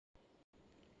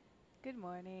Good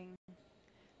morning.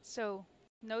 So,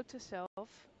 note to self,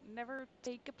 never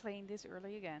take a plane this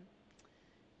early again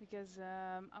because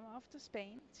I'm off to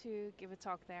Spain to give a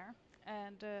talk there,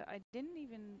 and I didn't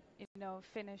even,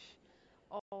 finish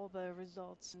all the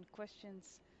results and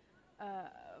questions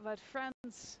about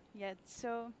France yet.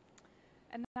 So,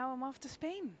 and now I'm off to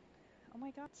Spain. Oh my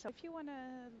God. So, if you want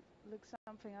to look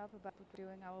something up about what we're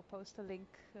doing, I will post a link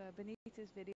beneath this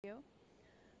video.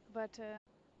 But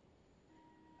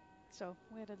so,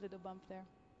 we had a little bump there.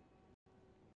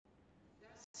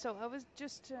 So I was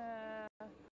just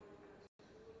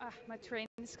my train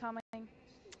is coming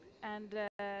and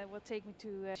will take me to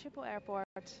Schiphol Airport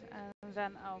and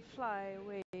then I'll fly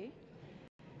away.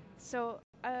 So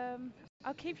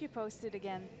I'll keep you posted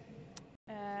again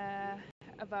uh,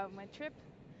 about my trip,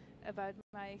 about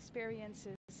my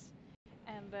experiences,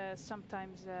 and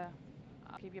sometimes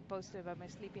I'll keep you posted about my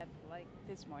sleepy like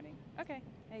this morning. Okay,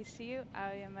 hey, see you.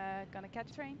 I am gonna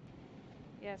catch a train.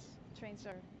 Yes, trains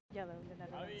are yellow in the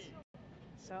Netherlands.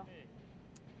 So